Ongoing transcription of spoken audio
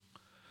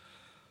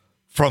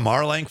From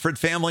our Langford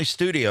Family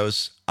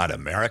Studios on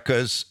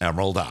America's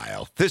Emerald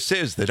Isle, this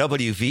is the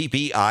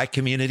WVBI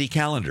Community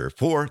Calendar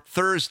for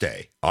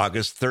Thursday,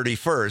 August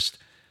 31st,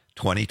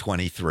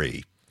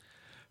 2023.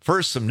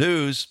 First, some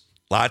news.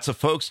 Lots of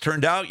folks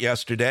turned out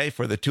yesterday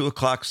for the 2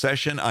 o'clock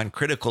session on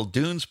critical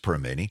dunes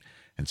permitting,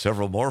 and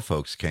several more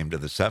folks came to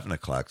the 7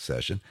 o'clock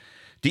session.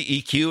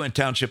 DEQ and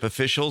township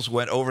officials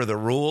went over the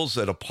rules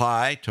that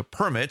apply to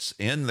permits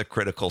in the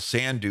critical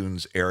sand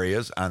dunes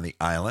areas on the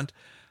island.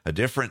 A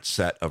different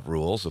set of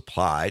rules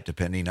apply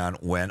depending on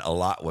when a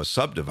lot was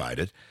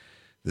subdivided.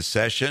 The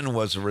session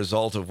was a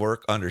result of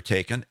work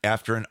undertaken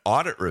after an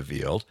audit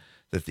revealed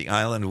that the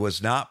island was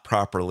not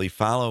properly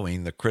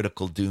following the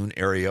critical dune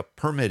area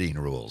permitting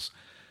rules.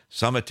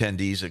 Some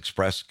attendees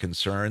expressed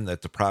concern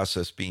that the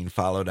process being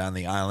followed on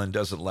the island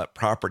doesn't let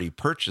property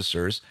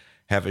purchasers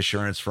have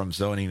assurance from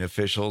zoning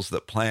officials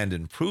that planned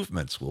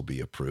improvements will be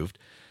approved.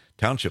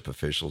 Township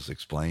officials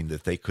explained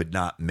that they could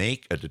not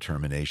make a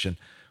determination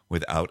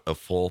without a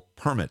full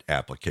permit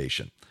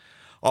application.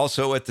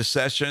 Also at the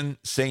session,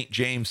 St.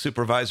 James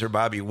Supervisor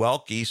Bobby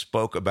Welke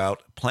spoke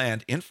about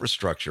planned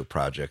infrastructure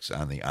projects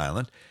on the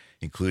island,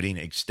 including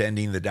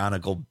extending the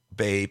Donegal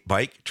Bay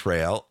Bike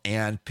Trail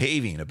and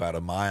paving about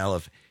a mile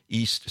of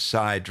East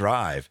Side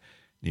Drive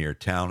near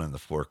town in the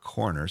Four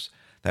Corners.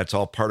 That's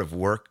all part of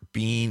work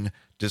being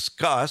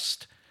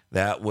discussed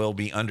that will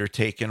be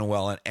undertaken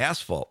while an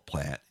asphalt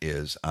plant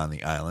is on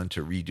the island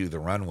to redo the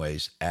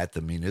runways at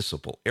the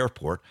municipal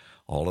airport.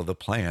 All of the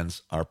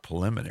plans are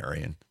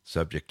preliminary and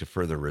subject to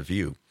further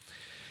review.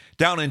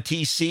 Down in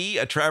TC,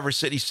 a Traverse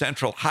City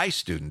Central High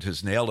student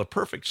has nailed a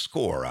perfect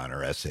score on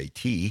her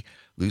SAT.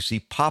 Lucy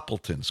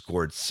Poppleton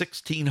scored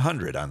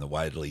 1,600 on the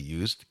widely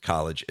used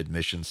college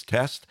admissions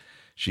test.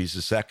 She's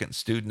the second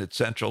student at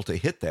Central to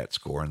hit that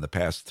score in the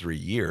past 3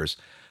 years.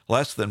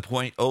 Less than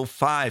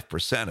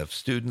 0.05% of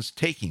students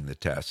taking the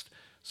test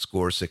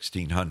score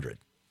 1,600.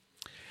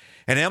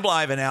 An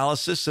MLive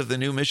analysis of the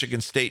new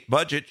Michigan state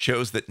budget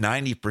shows that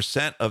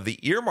 90% of the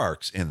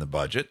earmarks in the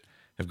budget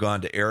have gone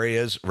to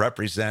areas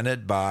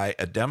represented by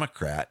a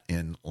Democrat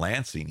in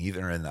Lansing,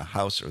 either in the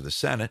House or the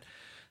Senate.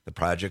 The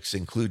projects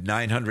include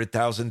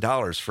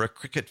 $900,000 for a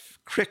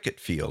cricket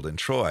field in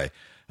Troy,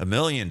 $1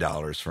 million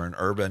for an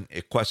urban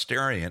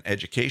equestrian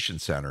education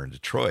center in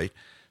Detroit,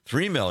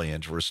 $3 million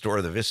to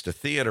restore the Vista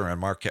Theater in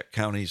Marquette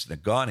County's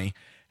Negaunee,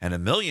 and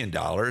 $1 million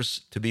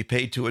to be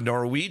paid to a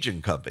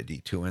Norwegian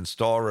company to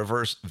install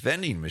reverse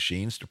vending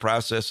machines to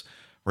process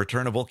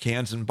returnable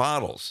cans and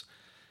bottles.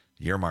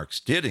 The earmarks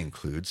did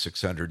include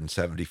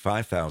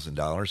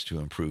 $675,000 to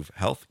improve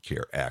health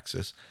care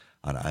access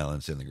on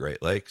islands in the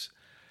Great Lakes.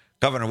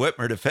 Governor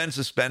Whitmer defends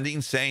the spending,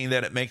 saying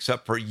that it makes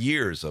up for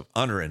years of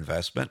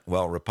underinvestment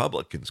while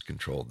Republicans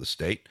controlled the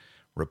state.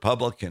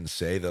 Republicans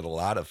say that a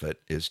lot of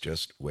it is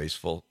just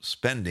wasteful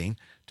spending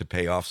to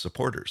pay off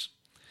supporters.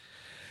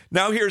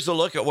 Now here's a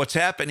look at what's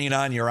happening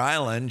on your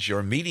island.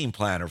 Your meeting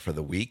planner for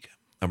the week.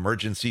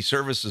 Emergency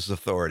Services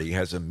Authority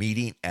has a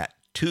meeting at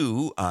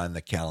 2 on the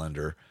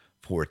calendar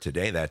for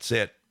today. That's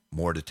it.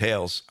 More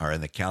details are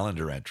in the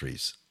calendar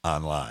entries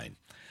online.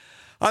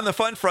 On the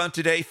fun front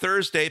today,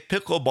 Thursday,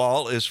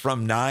 pickleball is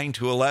from 9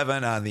 to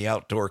 11 on the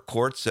outdoor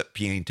courts at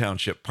Peine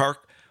Township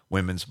Park.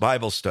 Women's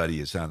Bible study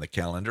is on the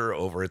calendar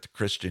over at the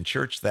Christian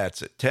Church.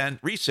 That's at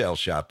 10. Resale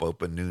shop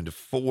open noon to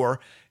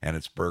 4, and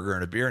it's burger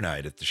and a beer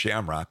night at the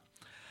Shamrock.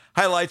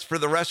 Highlights for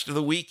the rest of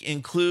the week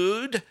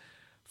include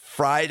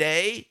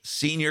Friday,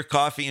 senior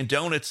coffee and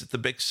donuts at the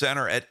Big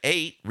Center at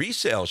 8.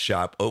 Resale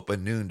shop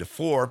open noon to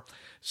 4.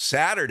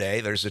 Saturday,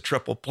 there's a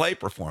triple play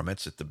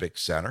performance at the Big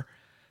Center.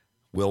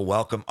 We'll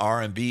welcome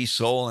R&B,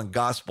 soul, and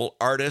gospel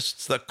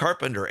artists, the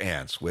Carpenter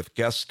Ants, with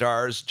guest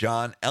stars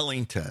John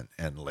Ellington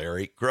and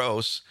Larry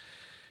Gross.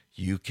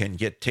 You can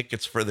get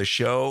tickets for the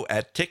show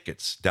at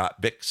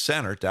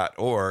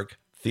tickets.bigcenter.org.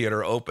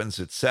 Theater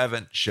opens at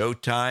 7.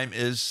 Showtime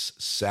is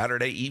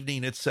Saturday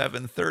evening at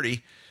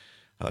 7:30.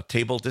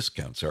 Table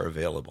discounts are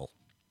available.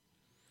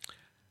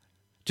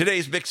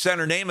 Today's Big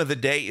Center name of the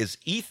day is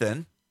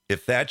Ethan.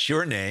 If that's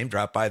your name,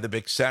 drop by the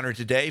Big Center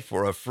today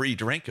for a free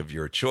drink of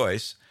your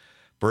choice.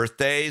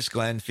 Birthdays,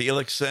 Glenn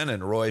Felixson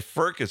and Royce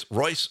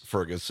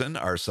Ferguson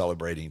are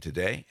celebrating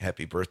today.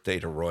 Happy birthday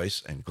to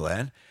Royce and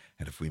Glenn.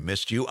 And if we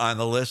missed you on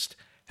the list,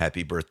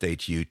 happy birthday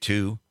to you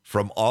too,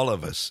 from all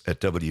of us at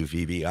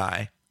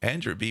WVBI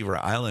and your Beaver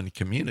Island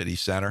Community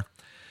Center.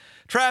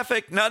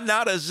 Traffic,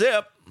 not a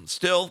zip.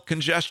 Still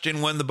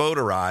congestion when the boat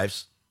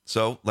arrives.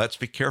 So let's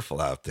be careful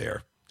out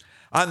there.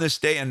 On this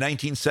day in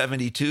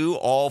 1972,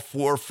 all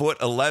 4 foot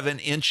 11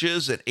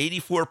 inches and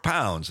 84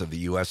 pounds of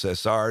the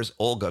USSR's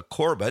Olga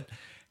Korbut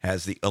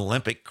has the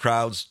Olympic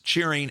crowds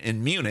cheering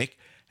in Munich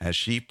as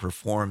she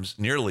performs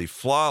nearly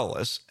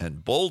flawless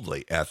and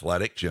boldly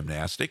athletic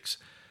gymnastics.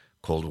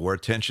 Cold War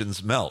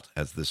tensions melt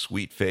as the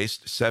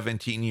sweet-faced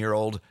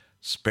 17-year-old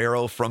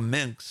Sparrow from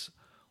Minsk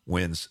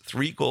wins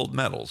 3 gold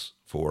medals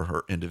for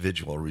her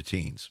individual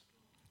routines.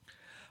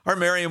 Our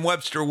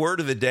Merriam-Webster word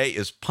of the day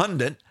is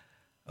pundit.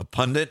 A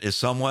pundit is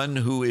someone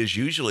who is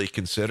usually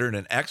considered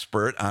an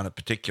expert on a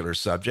particular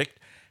subject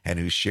and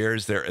who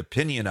shares their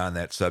opinion on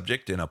that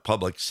subject in a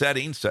public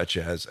setting, such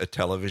as a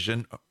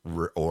television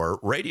or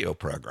radio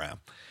program.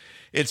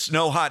 It's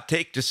no hot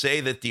take to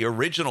say that the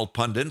original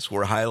pundits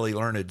were highly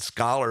learned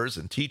scholars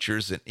and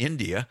teachers in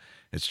India.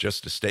 It's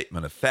just a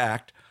statement of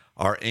fact.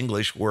 Our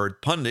English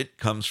word pundit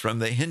comes from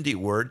the Hindi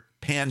word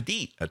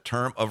pandit, a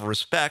term of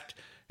respect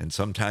and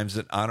sometimes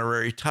an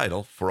honorary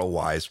title for a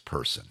wise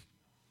person.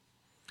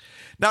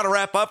 Now, to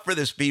wrap up for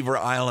this Beaver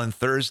Island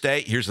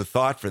Thursday, here's a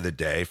thought for the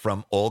day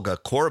from Olga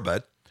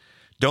Corbett.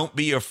 Don't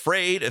be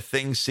afraid if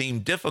things seem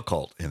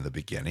difficult in the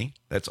beginning.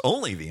 That's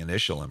only the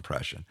initial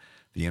impression.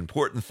 The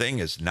important thing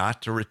is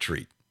not to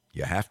retreat.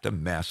 You have to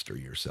master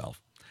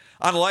yourself.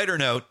 On a lighter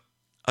note,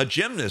 a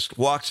gymnast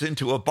walks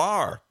into a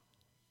bar.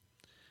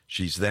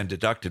 She's then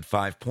deducted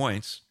 5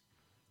 points.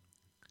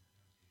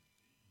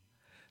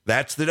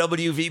 That's the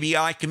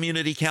WVBI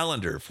community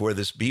calendar for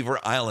this Beaver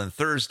Island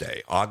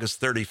Thursday,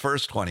 August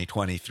 31st,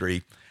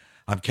 2023.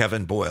 I'm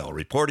Kevin Boyle,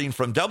 reporting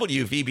from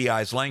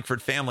WVBI's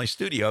Langford Family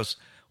Studios,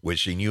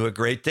 wishing you a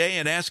great day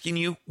and asking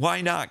you,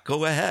 why not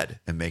go ahead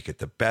and make it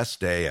the best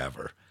day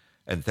ever?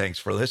 And thanks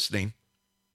for listening.